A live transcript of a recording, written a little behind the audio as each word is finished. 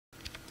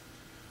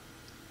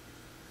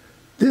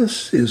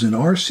This is an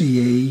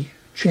RCA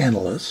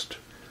Chanalyst.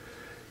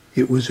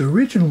 It was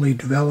originally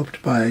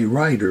developed by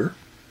Ryder,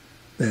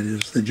 that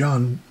is the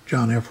John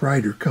F.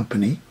 Ryder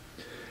Company,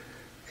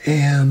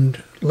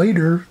 and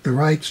later the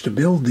rights to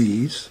build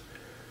these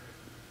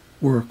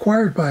were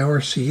acquired by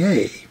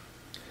RCA.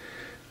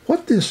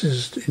 What this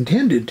is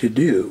intended to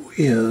do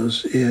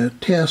is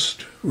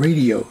test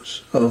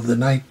radios of the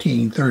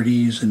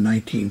 1930s and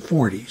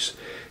 1940s.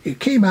 It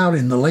came out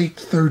in the late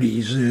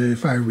 30s,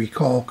 if I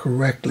recall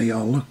correctly.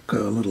 I'll look a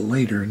little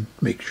later and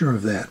make sure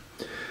of that.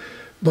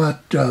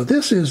 But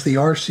this is the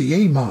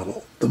RCA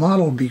model. The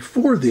model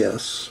before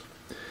this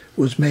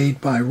was made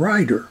by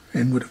Ryder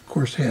and would of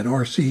course had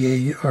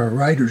RCA or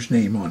Ryder's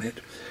name on it.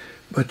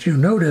 But you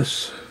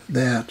notice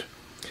that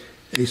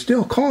they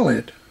still call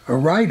it a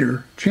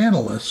Ryder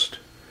Chanalyst,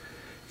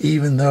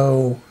 even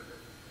though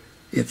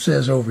it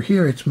says over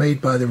here it's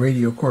made by the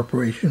Radio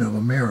Corporation of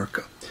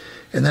America.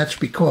 And that's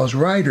because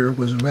Ryder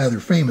was a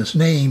rather famous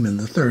name in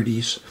the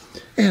 30s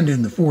and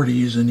in the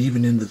 40s and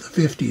even into the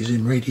 50s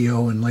in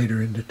radio and later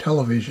into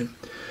television.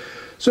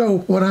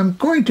 So what I'm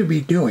going to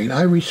be doing,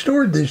 I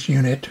restored this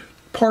unit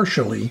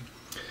partially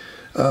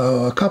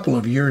a couple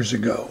of years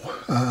ago.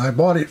 I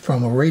bought it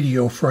from a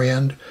radio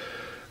friend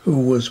who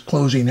was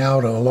closing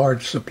out a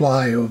large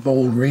supply of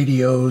old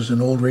radios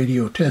and old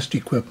radio test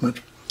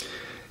equipment.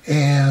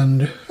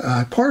 And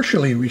I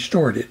partially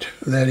restored it.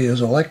 That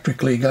is,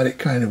 electrically got it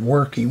kind of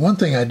working. One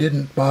thing I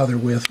didn't bother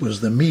with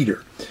was the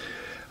meter.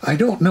 I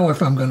don't know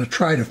if I'm going to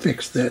try to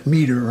fix that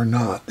meter or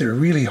not. They're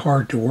really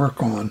hard to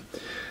work on.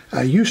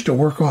 I used to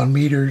work on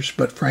meters,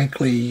 but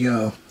frankly,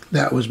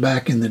 that was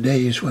back in the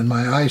days when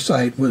my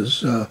eyesight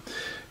was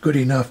good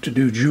enough to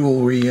do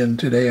jewelry, and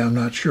today I'm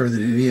not sure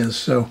that it is.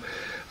 So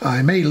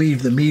I may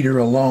leave the meter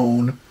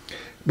alone,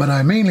 but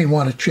I mainly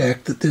want to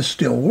check that this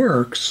still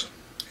works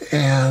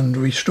and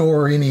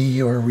restore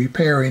any or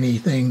repair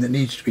anything that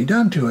needs to be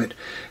done to it.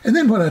 And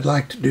then what I'd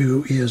like to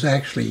do is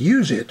actually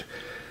use it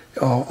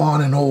on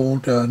an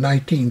old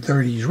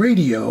 1930s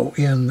radio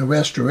in the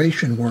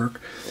restoration work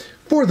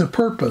for the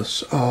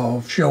purpose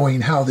of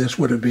showing how this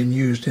would have been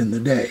used in the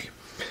day.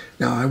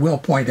 Now, I will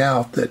point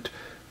out that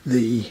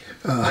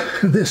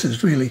this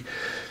is really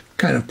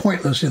kind of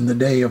pointless in the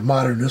day of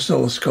modern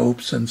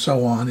oscilloscopes and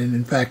so on, and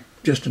in fact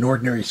just an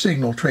ordinary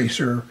signal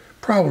tracer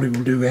probably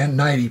will do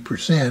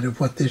 90% of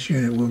what this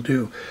unit will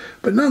do.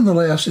 But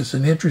nonetheless, it's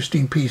an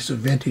interesting piece of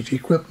vintage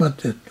equipment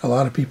that a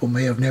lot of people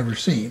may have never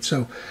seen.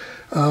 So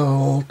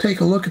I'll take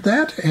a look at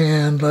that,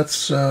 and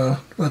let's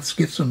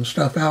get some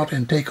stuff out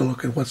and take a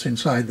look at what's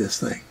inside this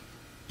thing.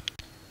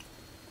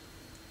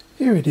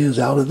 Here it is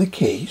out of the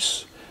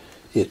case.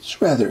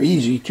 It's rather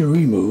easy to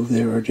remove.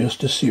 There are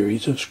just a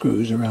series of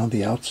screws around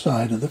the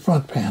outside of the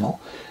front panel,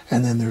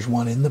 and then there's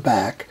one in the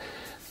back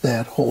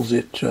that holds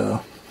it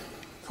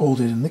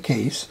in the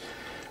case.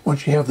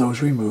 Once you have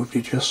those removed,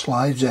 it just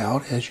slides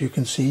out, as you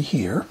can see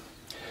here.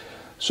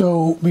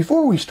 So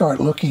before we start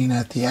looking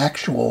at the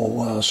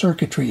actual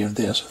circuitry of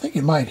this, I think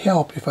it might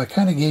help if I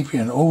kind of gave you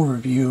an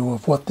overview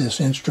of what this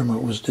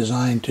instrument was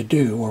designed to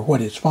do, or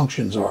what its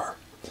functions are.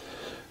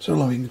 So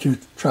let me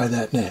try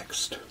that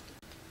next.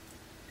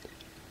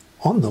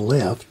 On the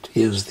left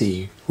is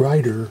the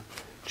Ryder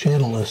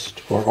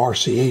Chanalyst, or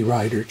RCA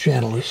Ryder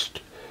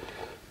Chanalyst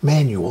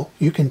manual.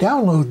 You can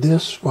download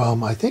this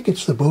from, I think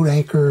it's the Boat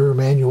Anchor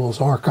Manuals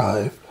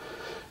Archive.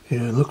 You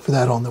look for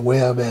that on the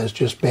web as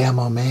just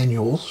BAMA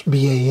Manuals,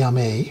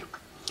 B-A-M-A.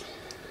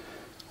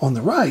 On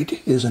the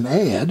right is an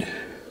ad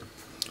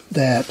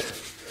that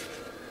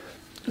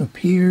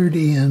appeared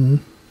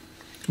in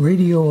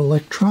Radio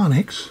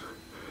Electronics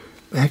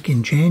back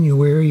in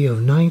January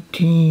of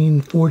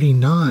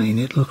 1949,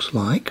 it looks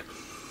like,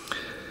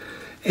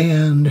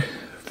 and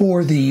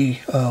for the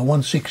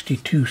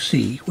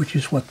 162C, which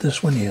is what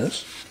this one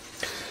is.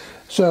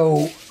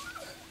 So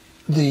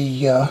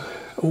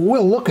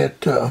we'll look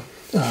at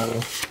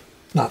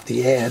not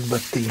the ad,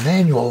 but the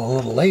manual a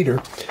little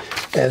later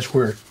as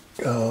we're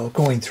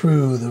going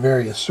through the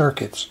various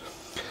circuits.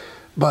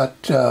 But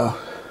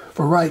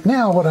for right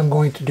now, what I'm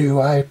going to do,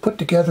 I put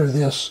together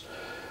this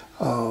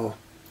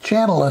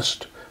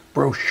Chanalyst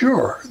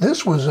brochure.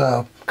 This was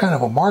a kind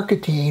of a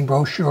marketing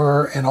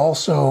brochure and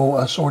also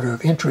a sort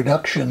of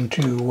introduction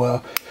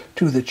to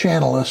the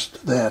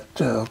Chanalyst that,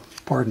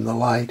 pardon the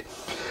light,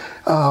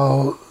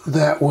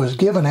 that was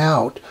given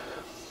out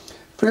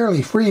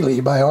fairly freely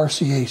by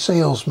RCA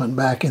salesmen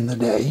back in the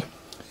day,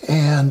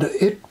 and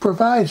it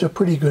provides a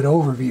pretty good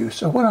overview.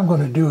 So what I'm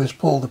going to do is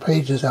pull the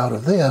pages out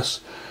of this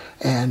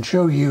and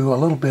show you a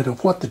little bit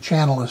of what the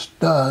Chanalyst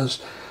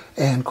does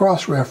and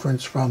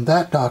cross-reference from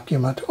that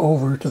document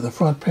over to the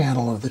front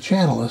panel of the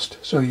Chanalyst,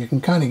 so you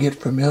can kind of get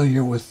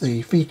familiar with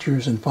the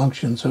features and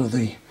functions of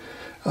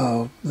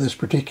this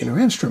particular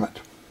instrument.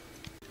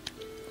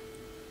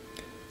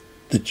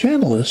 The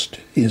Chanalyst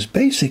is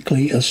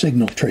basically a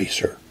signal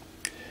tracer,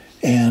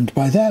 and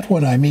by that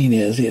what I mean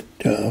is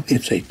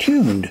it's a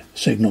tuned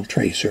signal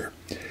tracer.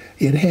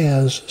 It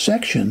has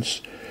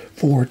sections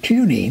for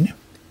tuning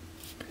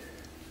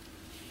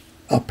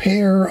a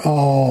pair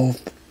of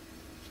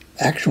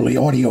actually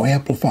audio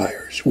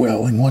amplifiers.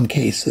 Well, in one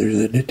case there's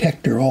a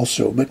detector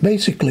also, but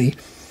basically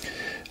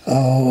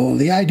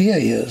the idea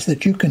is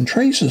that you can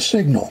trace a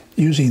signal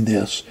using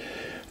this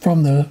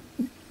from the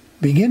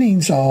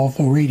beginnings of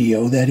a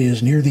radio, that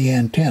is near the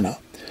antenna,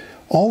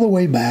 all the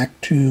way back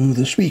to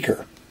the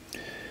speaker.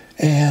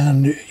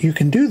 And you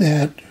can do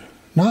that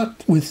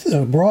not with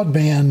a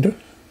broadband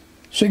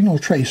signal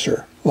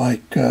tracer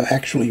like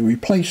actually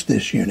replace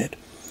this unit,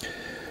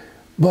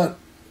 but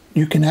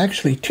you can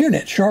actually tune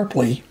it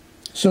sharply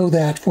so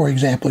that, for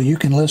example, you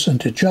can listen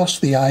to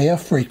just the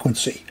IF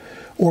frequency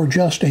or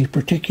just a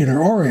particular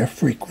RF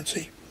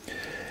frequency.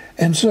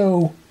 And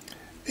so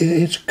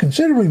it's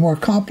considerably more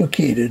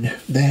complicated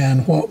than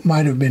what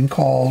might have been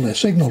called a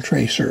signal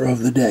tracer of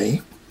the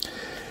day.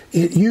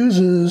 It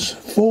uses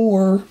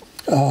 4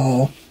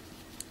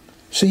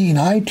 seeing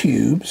eye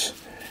tubes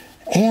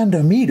and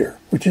a meter,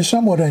 which is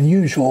somewhat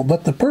unusual,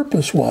 but the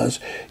purpose was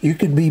you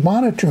could be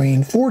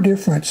monitoring 4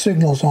 different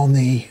signals on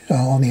the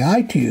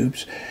eye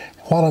tubes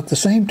while at the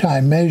same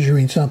time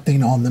measuring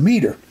something on the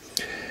meter.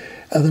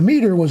 The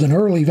meter was an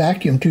early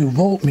vacuum tube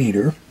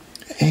voltmeter,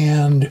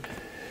 and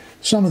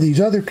some of these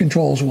other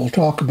controls we'll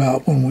talk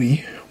about when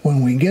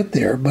we get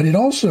there, but it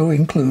also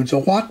includes a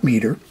watt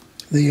meter,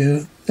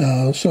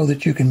 so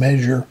that you can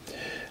measure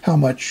how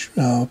much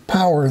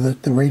power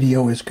that the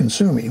radio is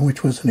consuming,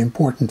 which was an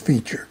important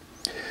feature.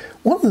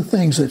 One of the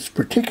things that's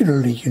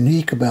particularly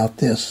unique about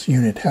this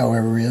unit,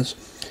 however, is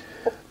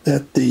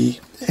that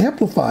the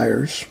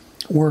amplifiers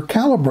were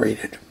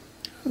calibrated,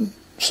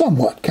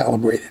 somewhat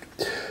calibrated,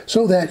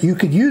 so that you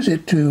could use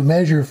it to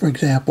measure, for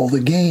example,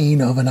 the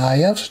gain of an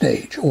IF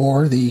stage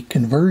or the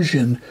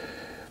conversion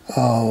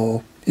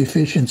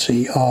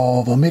efficiency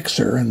of a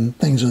mixer and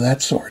things of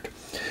that sort.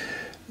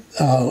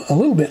 A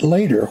little bit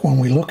later, when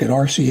we look at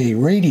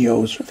RCA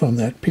radios from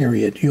that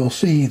period, you'll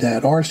see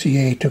that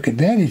RCA took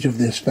advantage of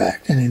this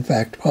fact and, in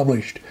fact,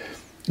 published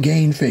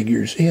gain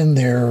figures in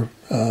their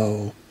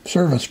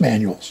service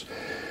manuals.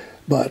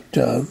 But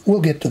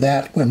we'll get to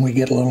that when we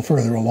get a little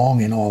further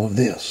along in all of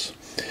this.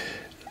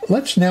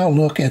 Let's now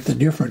look at the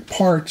different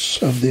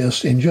parts of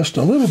this in just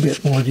a little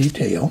bit more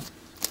detail.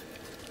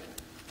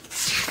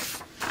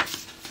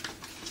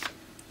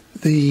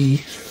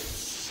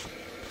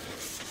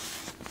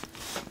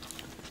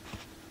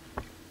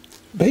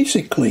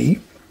 Basically,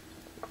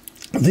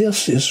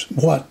 this is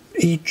what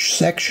each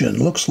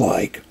section looks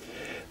like.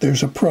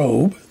 There's a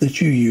probe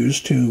that you use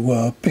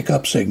to pick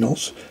up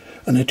signals,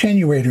 an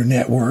attenuator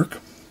network,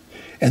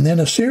 and then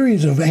a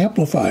series of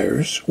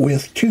amplifiers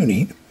with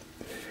tuning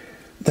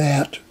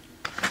that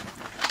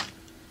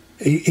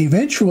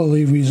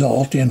eventually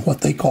result in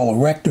what they call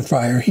a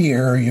rectifier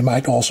here, or you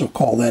might also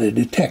call that a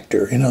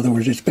detector. In other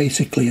words, it's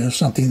basically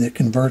something that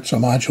converts a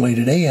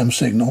modulated AM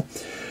signal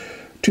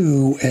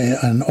to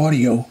an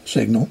audio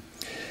signal,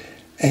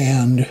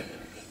 and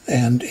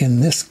in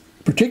this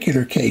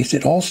particular case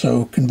it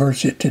also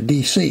converts it to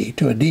DC,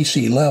 to a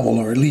DC level,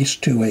 or at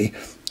least to a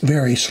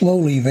very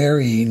slowly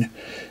varying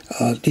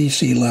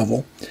DC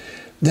level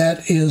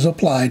that is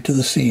applied to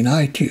the seeing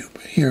eye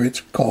tube. Here it's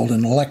called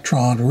an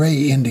electron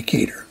ray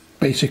indicator.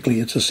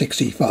 Basically it's a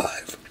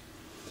 6E5.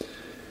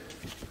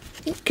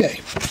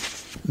 Okay,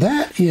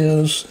 that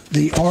is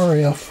the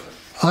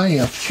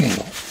RF-IF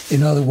channel.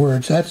 In other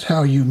words, that's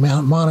how you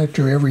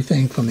monitor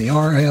everything from the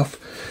RF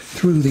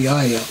through the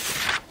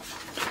IF.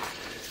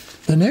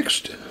 The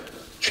next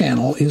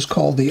channel is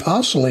called the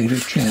oscillator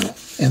channel,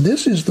 and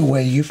this is the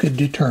way you could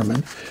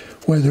determine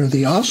whether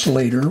the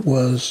oscillator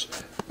was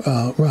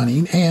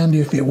running, and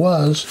if it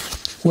was,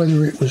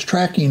 whether it was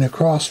tracking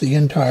across the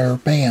entire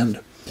band.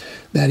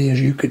 That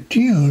is, you could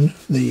tune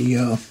the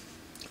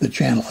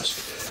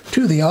Chanalyst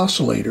to the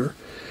oscillator,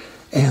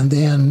 and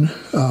then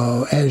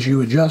as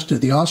you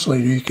adjusted the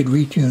oscillator, you could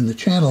retune the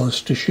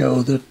Chanalyst to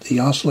show that the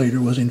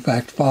oscillator was in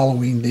fact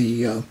following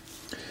the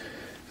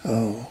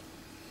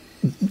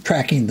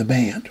tracking the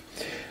band.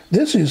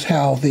 This is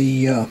how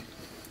the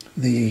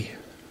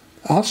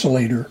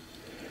oscillator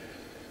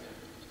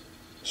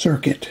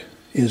circuit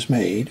is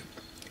made,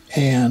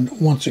 and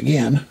once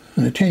again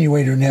an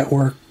attenuator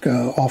network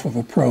off of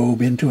a probe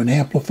into an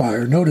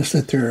amplifier. Notice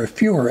that there are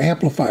fewer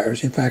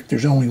amplifiers. In fact,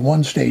 there's only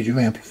one stage of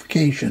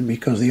amplification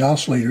because the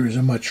oscillator is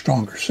a much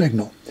stronger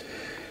signal.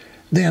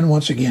 Then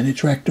once again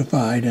it's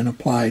rectified and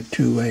applied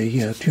to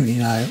a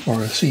tuning eye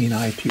or a seeing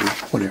eye tube,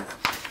 whatever.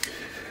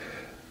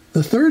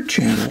 The third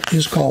channel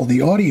is called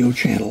the audio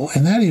channel,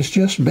 and that is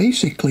just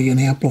basically an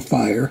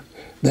amplifier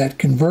that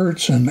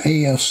converts an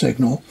AF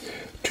signal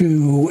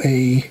to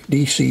a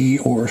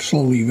DC or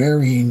slowly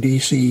varying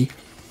DC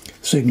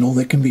signal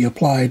that can be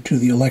applied to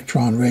the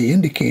electron ray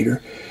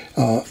indicator.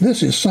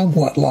 This is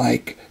somewhat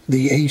like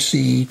the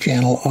AC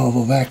channel of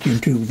a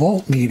vacuum tube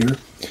voltmeter,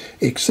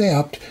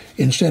 except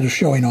instead of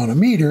showing on a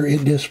meter,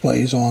 it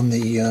displays on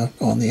the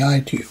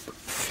eye tube.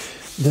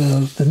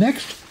 The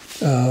next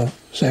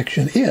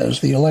section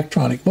is the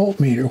electronic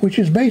voltmeter, which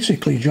is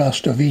basically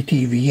just a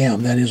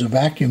VTVM, that is a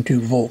vacuum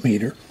tube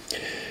voltmeter.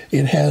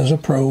 It has a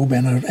probe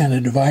and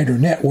a divider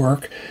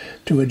network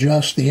to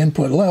adjust the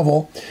input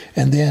level,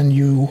 and then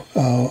you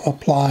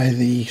apply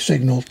the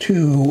signal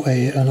to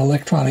an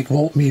electronic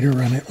voltmeter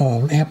and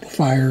an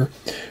amplifier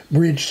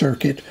bridge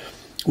circuit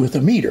with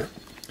a meter.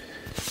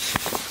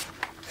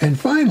 And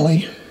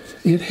finally,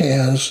 it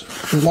has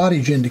the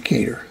wattage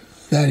indicator.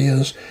 That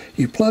is,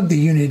 you plug the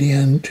unit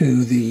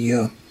into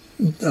the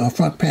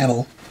front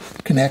panel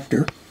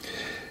connector,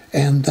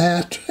 and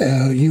that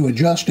you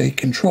adjust a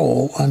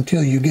control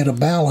until you get a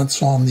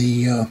balance on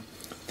the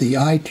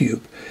eye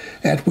tube,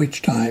 at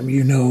which time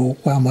you know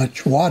how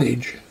much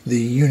wattage the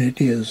unit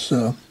is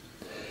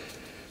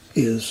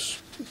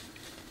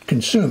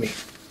consuming.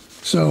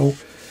 So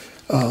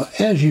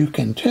as you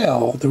can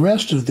tell, the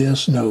rest of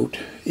this note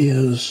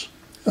is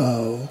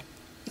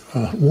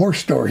war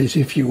stories,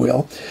 if you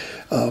will.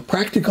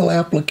 Practical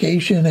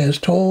application as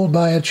told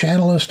by a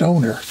Chanalyst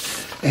owner,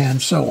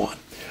 and so on.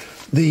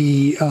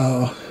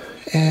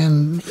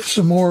 And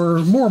some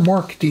more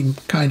marketing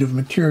kind of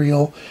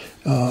material,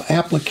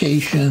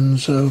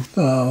 applications of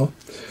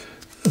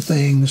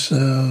things.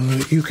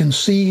 You can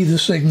see the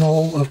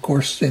signal. Of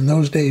course, in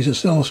those days,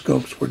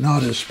 oscilloscopes were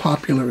not as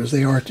popular as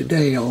they are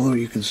today, although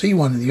you can see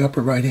one in the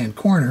upper right-hand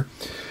corner.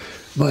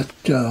 But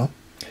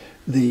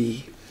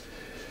the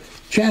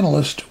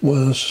Chanalyst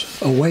was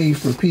a way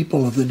for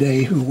people of the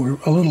day who were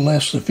a little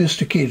less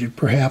sophisticated,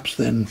 perhaps,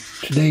 than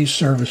today's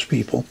service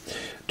people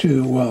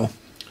to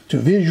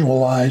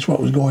visualize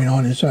what was going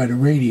on inside a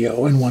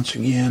radio. And once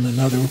again,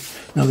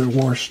 another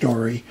war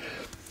story,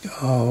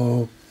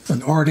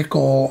 an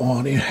article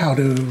on how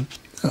to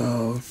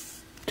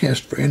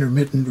test for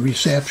intermittent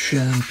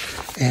reception,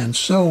 and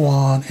so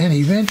on. And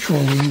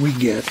eventually we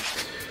get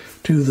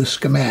to the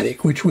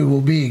schematic, which we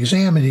will be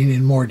examining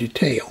in more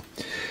detail.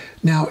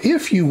 Now,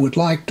 if you would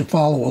like to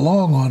follow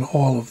along on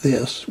all of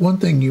this, one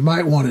thing you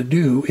might want to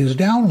do is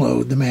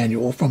download the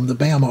manual from the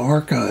Bama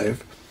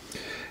archive.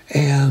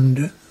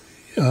 And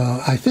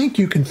I think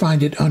you can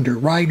find it under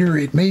Writer.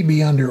 It may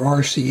be under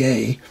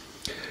RCA.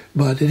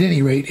 But at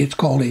any rate, it's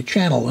called a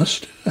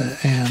Chanalyst.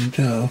 And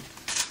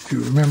if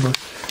you remember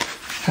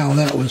how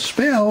that was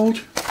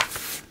spelled,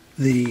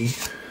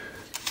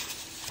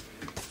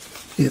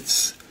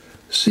 it's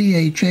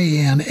C-H-A-N-A-L-Y-S-T.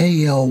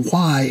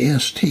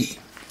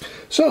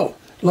 So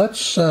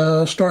let's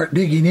start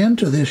digging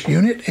into this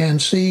unit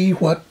and see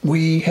what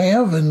we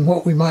have and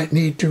what we might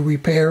need to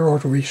repair or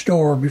to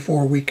restore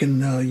before we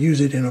can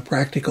use it in a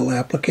practical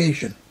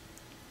application.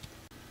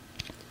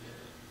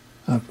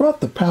 I've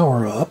brought the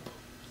power up,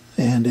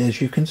 and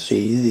as you can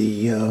see,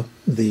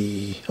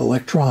 the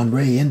electron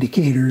ray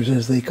indicators,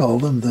 as they call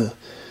them,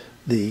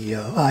 the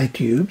eye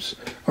tubes,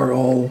 are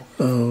all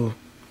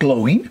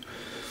glowing.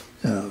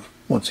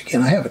 Once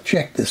again, I haven't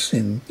checked this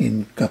in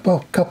a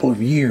couple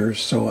of years,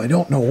 so I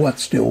don't know what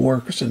still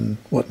works and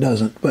what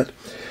doesn't. But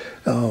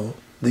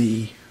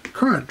the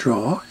current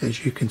draw,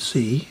 as you can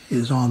see,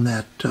 is on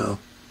that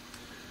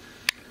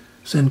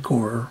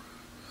Syncor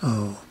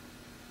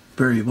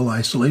variable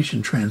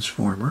isolation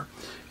transformer,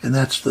 and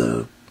that's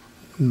the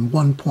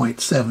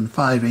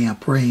 1.75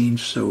 amp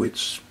range, so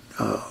it's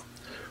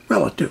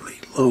relatively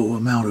low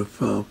amount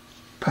of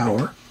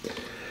power.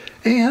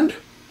 And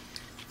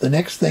the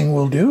next thing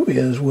we'll do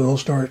is we'll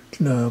start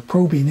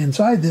probing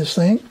inside this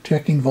thing,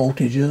 checking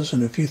voltages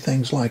and a few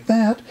things like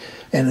that.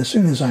 And as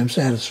soon as I'm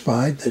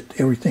satisfied that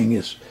everything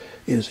is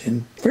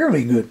in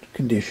fairly good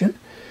condition,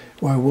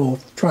 well, we'll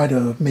try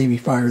to maybe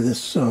fire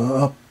this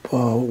up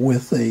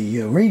with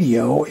a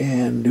radio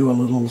and do a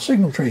little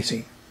signal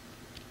tracing.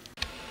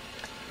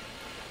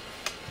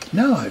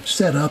 Now I've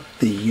set up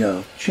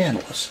the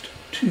Chanalyst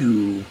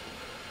to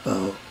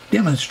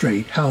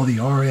demonstrate how the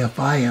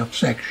RF-IF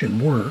section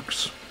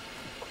works.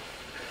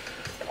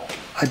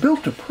 I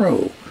built a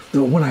probe.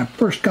 Though when I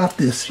first got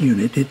this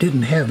unit, it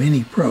didn't have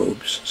any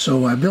probes.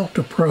 So I built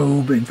a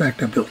probe. In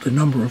fact, I built a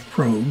number of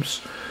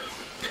probes.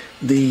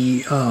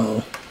 They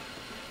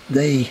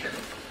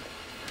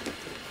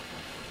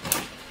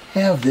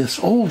have this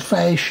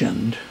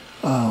old-fashioned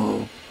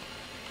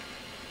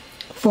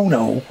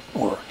phono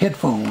or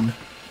headphone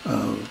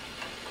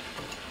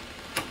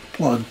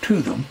plug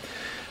to them,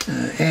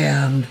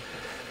 and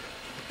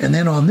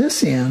then on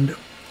this end,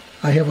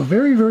 I have a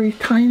very, very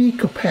tiny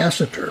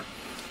capacitor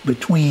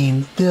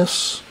between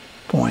this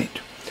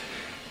point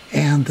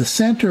and the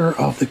center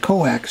of the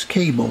coax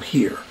cable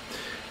here.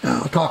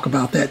 I'll talk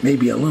about that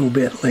maybe a little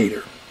bit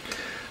later.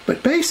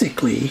 But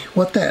basically,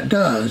 what that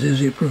does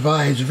is it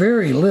provides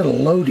very little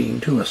loading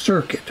to a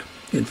circuit.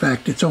 In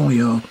fact, it's only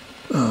a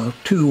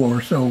 2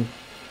 or so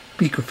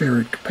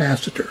picofarad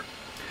capacitor.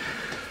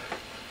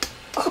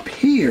 Up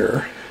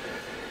here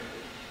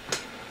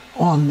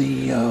on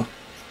the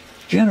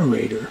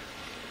generator,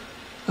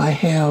 I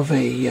have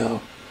a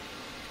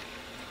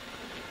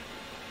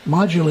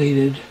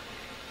modulated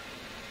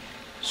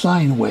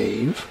sine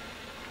wave,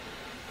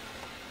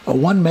 a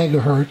 1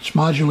 megahertz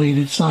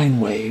modulated sine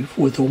wave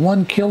with a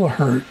 1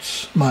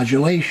 kilohertz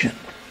modulation.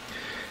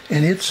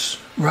 And it's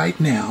right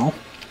now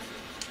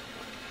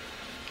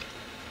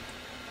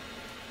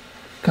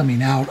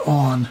coming out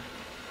on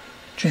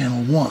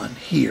channel 1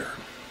 here.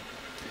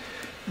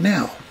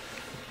 Now,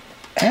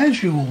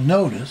 as you will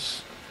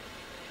notice,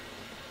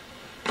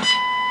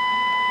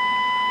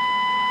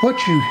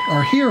 what you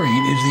are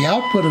hearing is the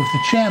output of the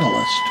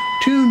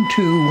Chanalyst tuned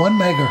to 1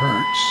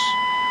 megahertz,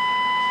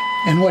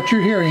 and what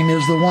you're hearing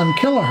is the 1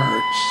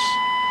 kilohertz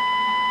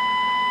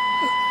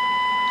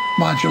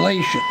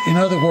modulation. In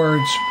other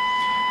words,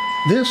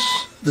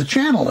 the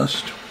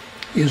Chanalyst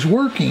is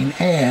working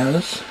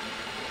as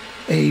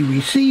a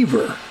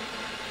receiver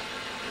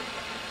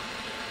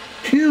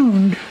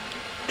tuned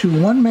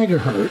to 1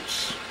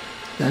 megahertz.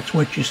 That's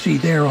what you see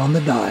there on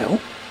the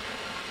dial.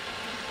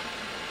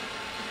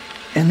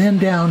 And then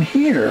down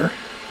here,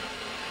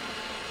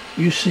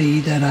 you see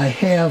that I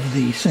have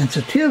the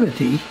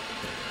sensitivity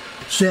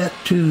set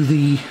to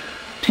the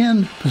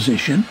 10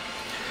 position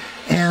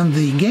and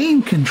the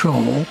gain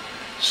control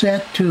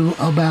set to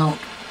about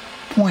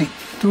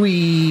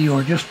 0.3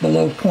 or just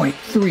below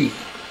 0.3.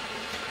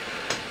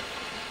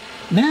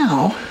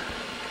 Now,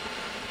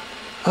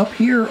 up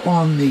here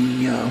on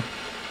the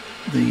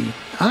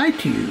eye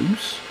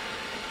tubes,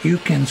 you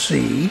can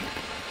see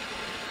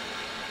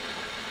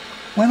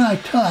when I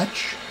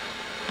touch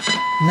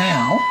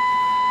now,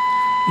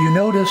 you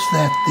notice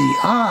that the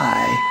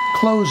eye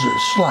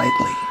closes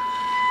slightly.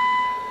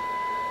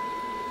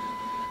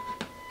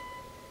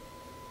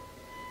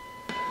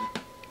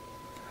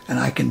 And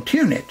I can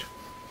tune it.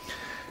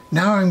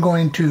 Now I'm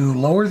going to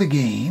lower the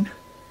gain.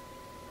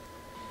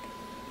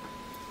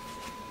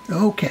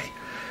 Okay.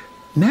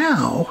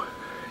 Now,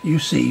 you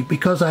see,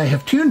 because I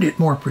have tuned it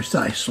more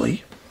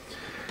precisely,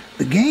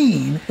 the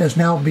gain has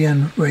now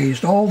been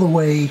raised all the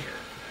way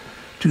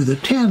to the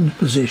 10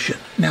 position.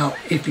 Now,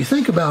 if you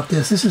think about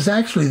this, this is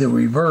actually the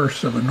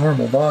reverse of a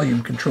normal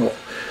volume control.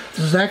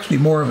 This is actually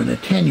more of an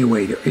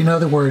attenuator. In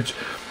other words,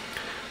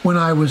 when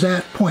I was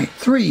at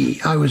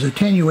 0.3, I was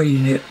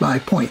attenuating it by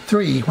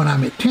 0.3. When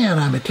I'm at 10,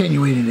 I'm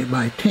attenuating it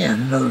by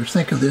 10. In other words,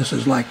 think of this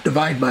as like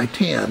divide by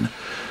 10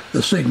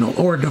 the signal,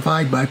 or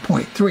divide by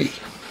 0.3.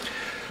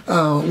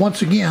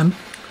 Once again,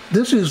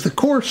 this is the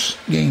coarse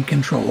gain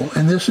control,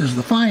 and this is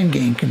the fine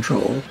gain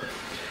control,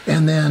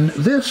 and then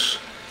this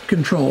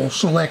control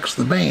selects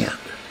the band.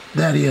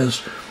 That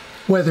is,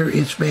 whether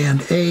it's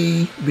band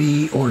A,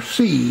 B, or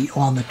C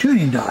on the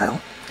tuning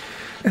dial.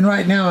 And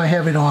right now I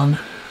have it on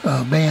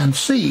band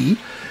C,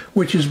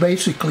 which is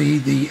basically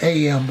the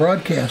AM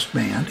broadcast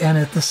band, and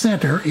at the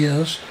center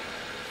is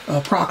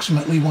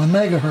approximately 1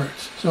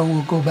 megahertz. So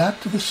we'll go back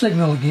to the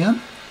signal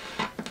again,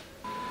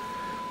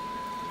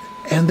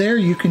 and there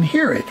you can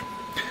hear it.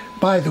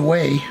 By the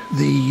way,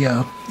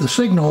 the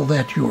signal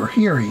that you are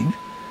hearing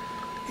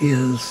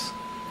is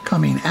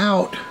coming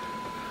out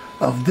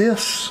of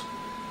this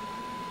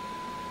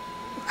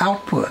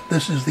output.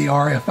 This is the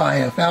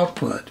RFIF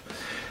output,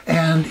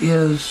 and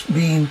is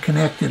being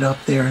connected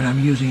up there, and I'm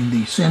using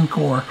the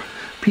Syncor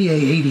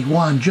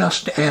PA81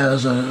 just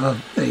as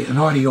an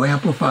audio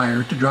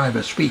amplifier to drive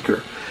a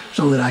speaker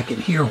so that I can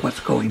hear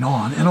what's going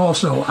on. And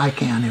also I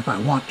can, if I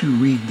want to,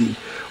 read the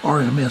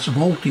RMS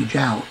voltage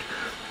out.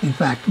 In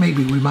fact,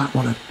 maybe we might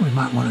want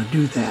to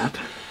do that.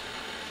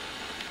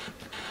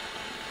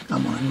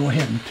 I'm going to go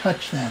ahead and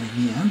touch that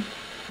again.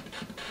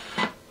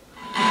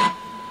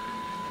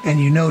 And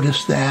you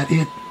notice that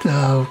it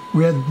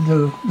read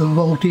the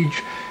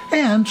voltage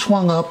and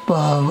swung up,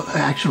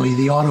 actually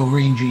the auto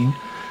ranging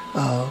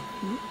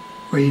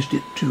raised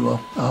it to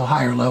a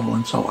higher level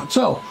and so on.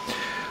 So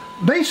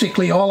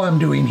basically all I'm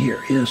doing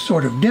here is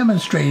sort of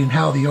demonstrating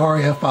how the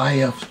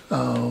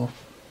RFIF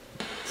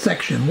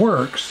section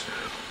works.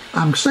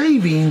 I'm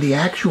saving the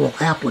actual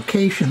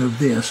application of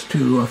this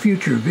to a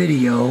future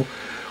video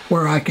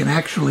where I can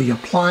actually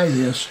apply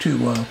this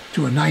to a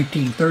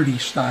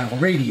 1930s style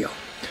radio.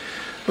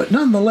 But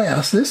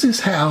nonetheless, this is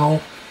how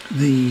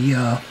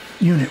the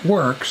unit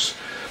works.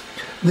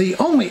 The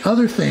only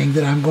other thing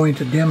that I'm going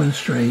to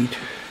demonstrate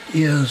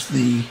is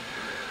the,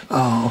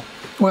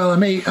 well, I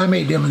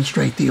may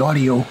demonstrate the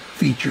audio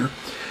feature,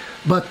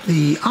 but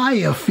the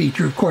IF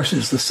feature, of course,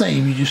 is the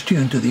same. You just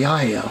tune to the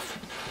IF.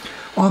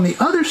 On the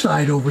other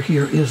side over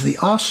here is the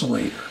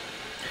oscillator,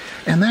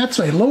 and that's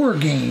a lower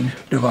gain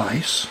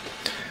device.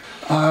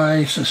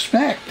 I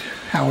suspect,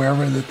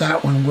 however, that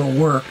that one will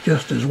work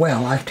just as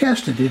well. I've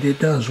tested it. It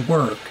does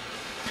work.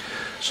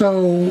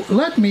 So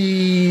let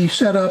me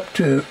set up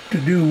to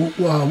do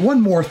one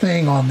more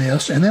thing on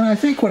this, and then I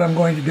think what I'm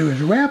going to do is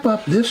wrap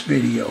up this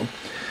video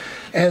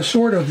as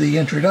sort of the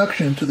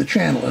introduction to the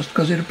Chanalyst,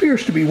 because it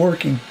appears to be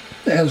working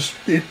as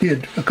it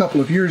did a couple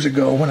of years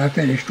ago when I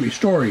finished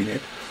restoring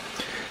it.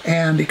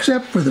 And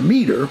except for the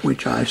meter,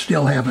 which I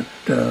still haven't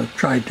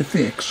tried to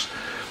fix,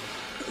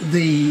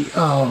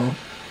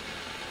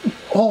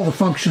 all the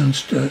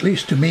functions, at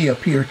least to me,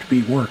 appear to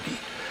be working.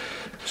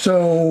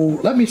 So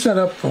let me set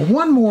up for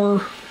one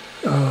more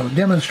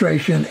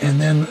demonstration,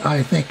 and then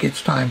I think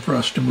it's time for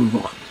us to move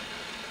on.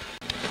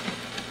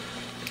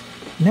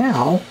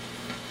 Now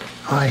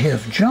I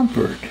have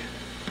jumpered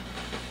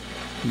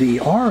the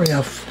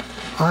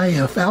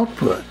RF-IF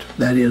output,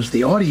 that is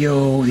the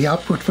audio, the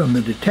output from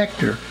the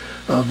detector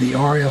of the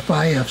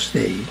RF-IF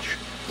stage,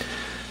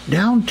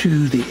 down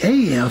to the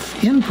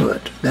AF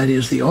input, that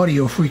is the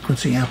audio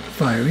frequency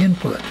amplifier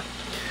input.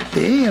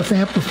 The AF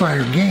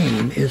amplifier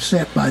gain is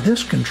set by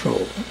this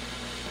control.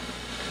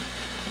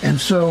 And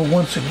so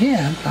once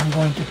again, I'm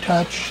going to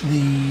touch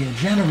the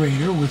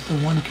generator with the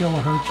 1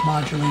 kilohertz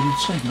modulated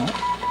signal.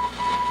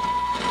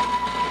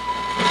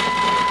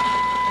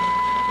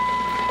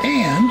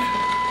 And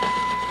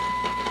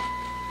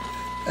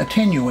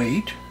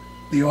attenuate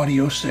the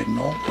audio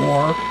signal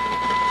or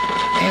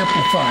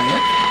amplify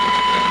it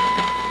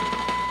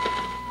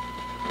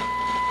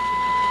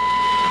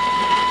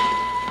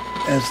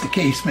as the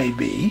case may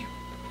be.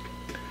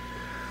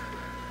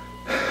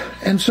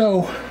 And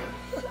so,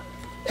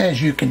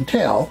 as you can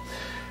tell,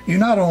 you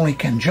not only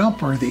can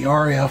jumper the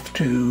RF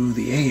to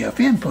the AF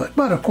input,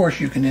 but of course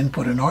you can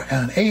input an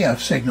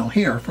AF signal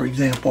here, for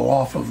example,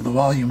 off of the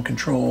volume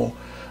control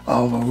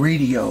of a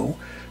radio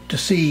to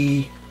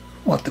see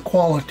what the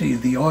quality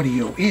of the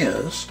audio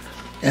is,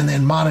 and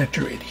then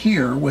monitor it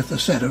here with a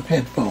set of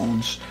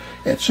headphones,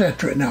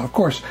 etc. Now, of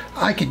course,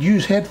 I could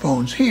use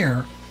headphones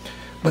here,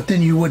 but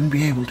then you wouldn't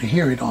be able to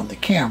hear it on the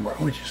camera,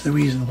 which is the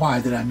reason why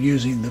that I'm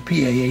using the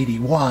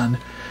PA81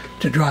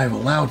 to drive a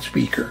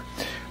loudspeaker.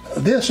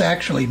 This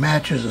actually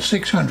matches a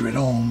 600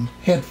 ohm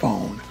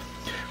headphone,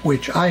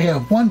 which I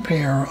have one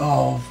pair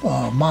of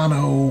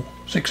mono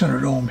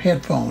 600 ohm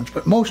headphones,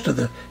 but most of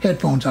the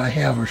headphones I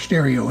have are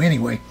stereo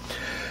anyway.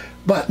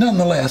 But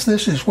nonetheless,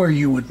 this is where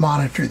you would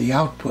monitor the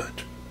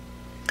output.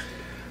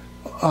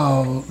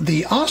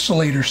 The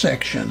oscillator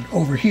section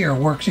over here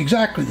works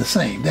exactly the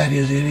same. That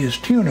is, it is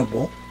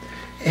tunable,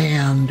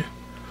 and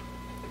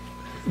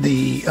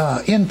the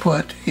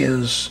input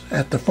is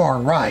at the far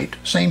right,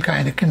 same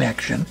kind of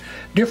connection,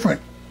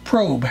 different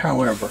probe,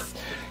 however.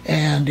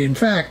 And in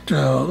fact,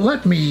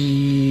 let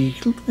me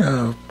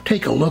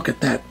take a look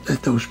at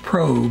those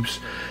probes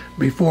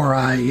before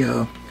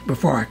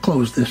I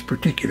close this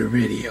particular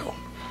video.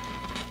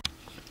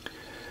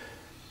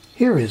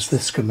 Here is the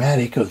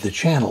schematic of the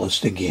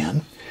Chanalyst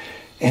again,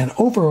 and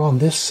over on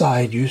this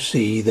side you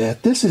see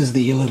that this is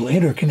the little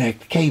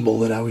interconnect cable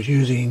that I was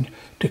using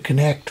to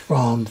connect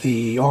from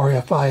the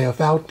RF-IF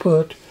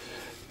output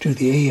to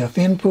the AF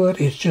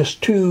input. It's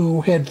just two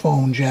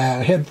headphone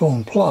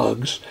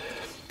plugs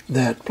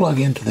that plug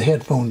into the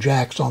headphone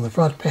jacks on the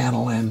front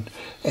panel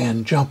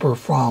and jumper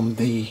from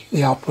the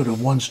output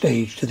of one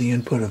stage to the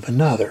input of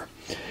another.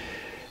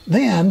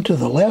 Then to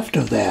the left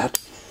of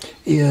that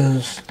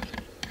is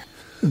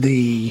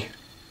the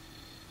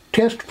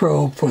test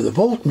probe for the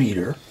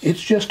voltmeter.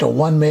 It's just a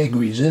 1 meg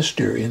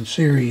resistor in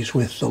series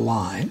with the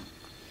line.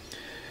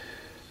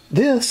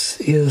 This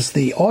is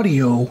the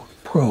audio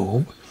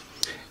probe,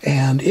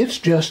 and it's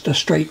just a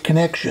straight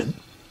connection.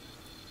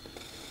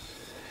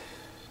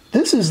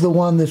 This is the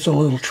one that's a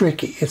little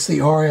tricky. It's the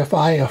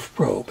RF-IF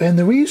probe, and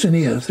the reason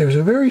is there's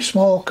a very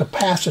small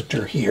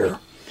capacitor here,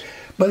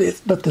 but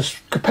the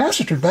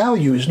capacitor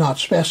value is not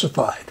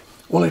specified.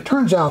 Well, it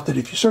turns out that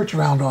if you search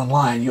around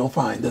online, you'll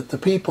find that the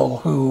people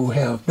who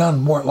have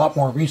done a lot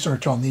more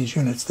research on these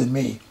units than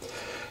me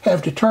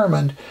have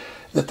determined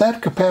that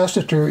that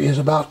capacitor is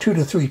about 2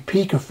 to 3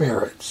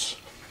 picofarads.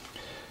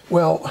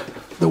 Well,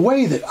 the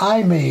way that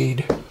I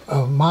made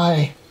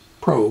my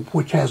probe,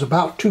 which has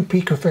about 2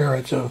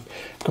 picofarads of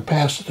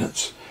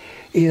capacitance,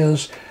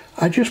 is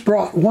I just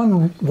brought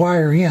one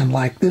wire in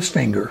like this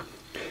finger,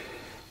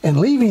 and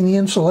leaving the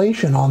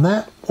insulation on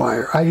that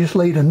wire, I just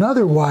laid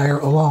another wire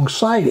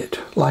alongside it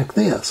like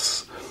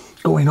this,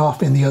 going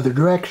off in the other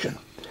direction.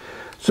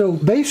 So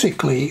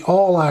basically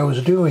all I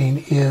was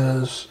doing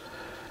is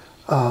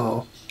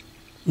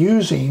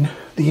using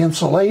the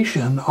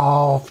insulation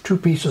of 2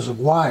 pieces of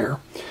wire.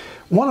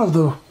 One of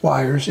the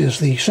wires is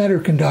the center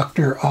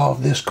conductor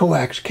of this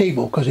coax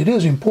cable, because it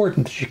is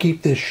important that you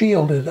keep this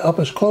shielded up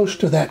as close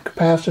to that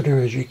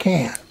capacitor as you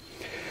can.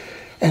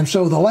 And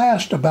so the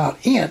last about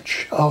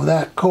inch of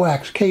that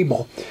coax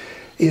cable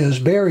is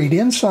buried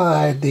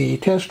inside the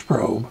test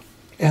probe,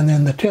 and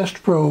then the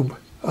test probe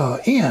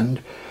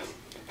end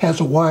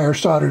has a wire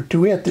soldered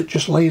to it that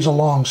just lays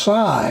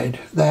alongside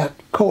that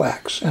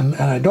coax, and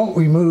I don't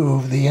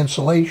remove the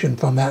insulation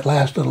from that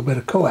last little bit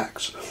of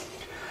coax.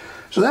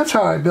 So that's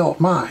how I built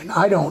mine.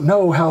 I don't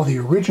know how the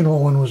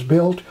original one was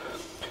built,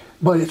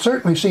 but it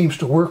certainly seems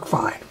to work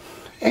fine.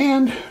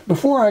 And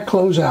before I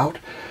close out,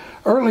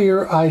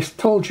 earlier I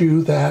told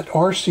you that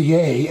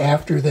RCA,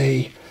 after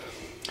they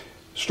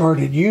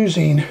started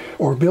using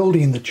or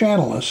building the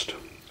Chanalyst,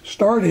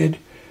 started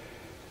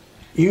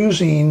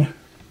using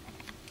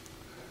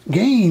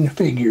gain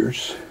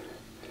figures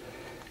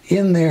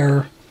in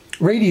their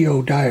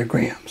radio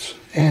diagrams.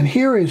 And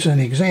here is an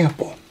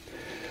example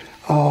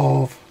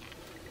of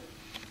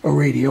a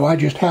radio. I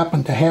just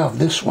happen to have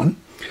this one,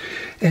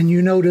 and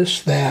you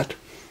notice that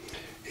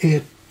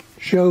it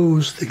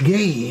shows the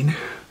gain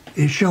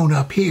is shown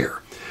up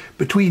here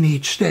between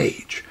each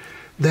stage.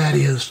 That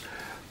is,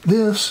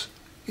 this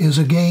is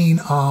a gain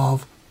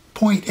of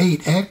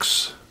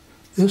 0.8x,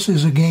 this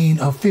is a gain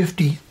of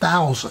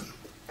 50,000,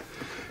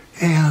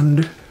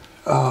 and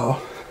or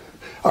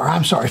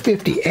I'm sorry,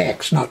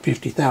 50x, not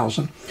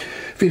 50,000.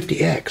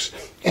 50X,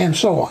 and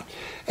so on.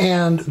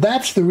 And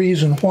that's the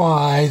reason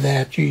why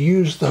that you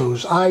use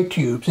those eye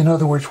tubes. In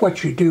other words,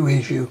 what you do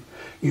is you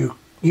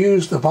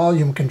use the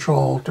volume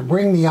control to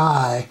bring the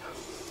eye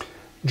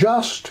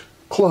just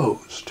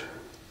closed.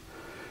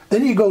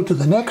 Then you go to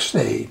the next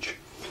stage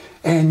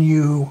and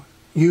you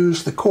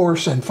use the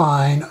coarse and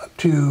fine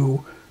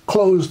to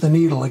close the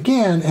needle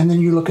again, and then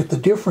you look at the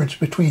difference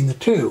between the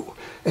two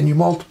and you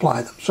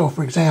multiply them. So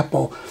for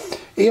example,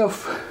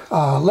 if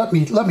let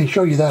me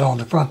show you that on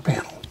the front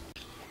panel.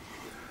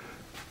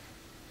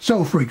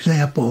 So for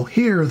example,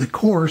 here the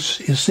coarse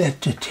is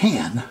set to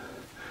 10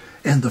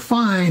 and the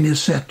fine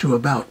is set to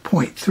about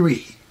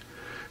 0.3.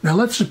 Now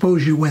let's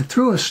suppose you went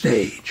through a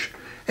stage,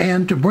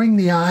 and to bring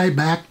the eye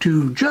back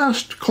to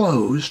just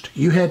closed,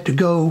 you had to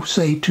go,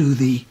 say, to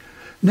the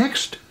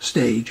next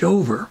stage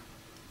over.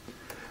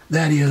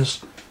 That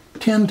is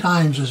 10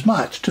 times as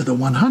much, to the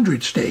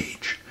 100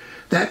 stage.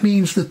 That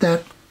means that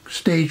that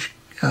stage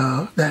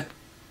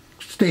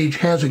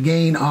has a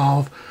gain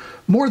of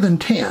more than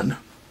 10.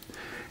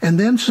 And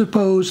then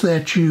suppose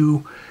that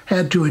you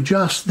had to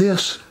adjust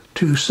this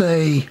to,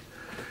 say,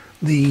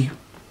 the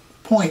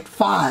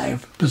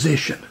 0.5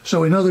 position.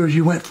 So in other words,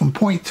 you went from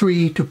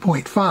 0.3 to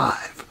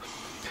 0.5.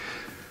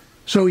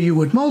 So you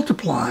would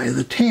multiply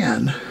the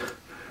 10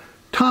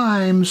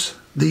 times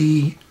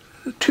the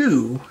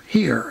 2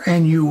 here,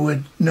 and you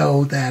would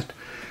know that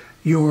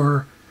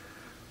your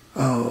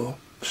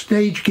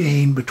stage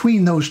gain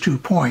between those 2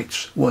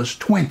 points was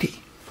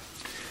 20.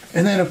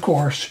 And then, of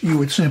course, you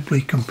would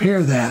simply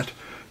compare that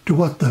to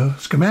what the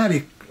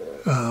schematic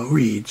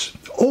reads.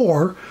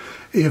 Or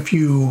if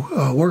you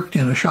worked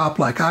in a shop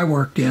like I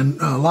worked in,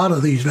 a lot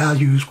of these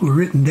values were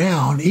written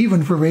down,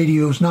 even for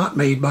radios not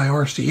made by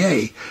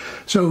RCA.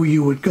 So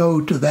you would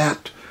go to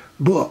that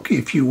book,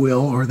 if you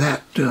will, or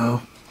that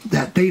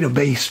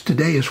database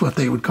today is what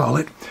they would call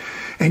it,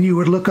 and you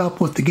would look up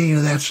what the gain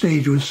of that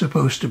stage was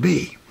supposed to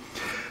be.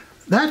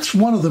 That's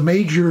one of the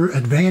major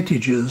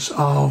advantages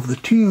of the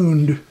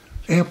tuned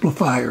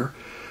amplifier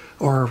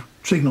or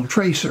signal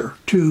tracer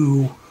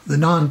to the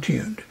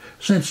non-tuned.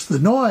 Since the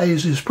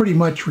noise is pretty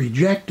much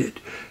rejected,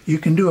 you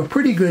can do a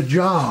pretty good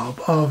job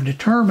of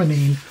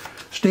determining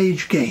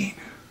stage gain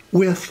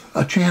with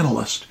a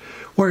Chanalyst,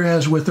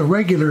 whereas with a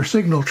regular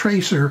signal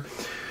tracer,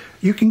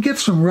 you can get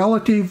some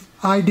relative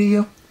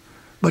idea,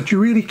 but you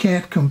really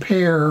can't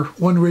compare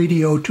one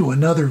radio to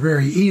another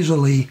very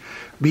easily,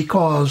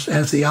 because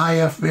as the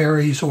IF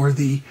varies or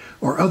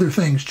other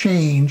things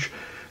change,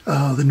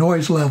 the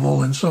noise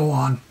level and so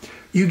on,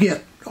 you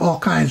get all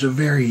kinds of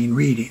varying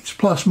readings.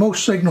 Plus,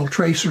 most signal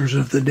tracers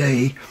of the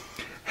day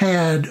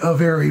had a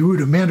very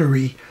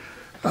rudimentary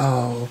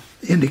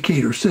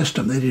indicator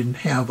system. They didn't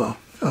have a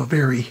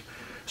very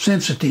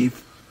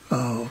sensitive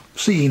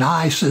seeing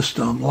eye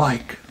system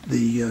like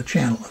the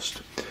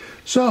Chanalyst.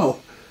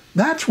 So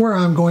that's where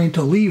I'm going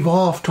to leave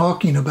off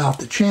talking about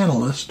the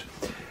Chanalyst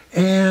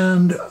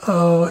and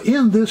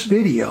in this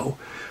video,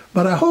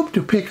 but I hope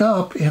to pick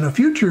up in a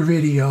future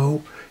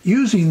video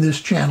using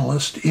this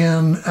Chanalyst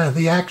in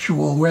the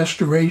actual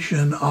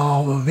restoration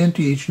of a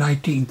vintage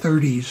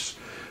 1930s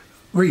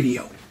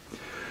radio.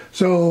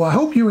 So I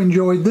hope you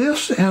enjoyed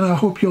this, and I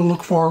hope you'll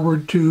look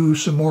forward to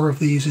some more of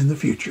these in the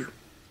future.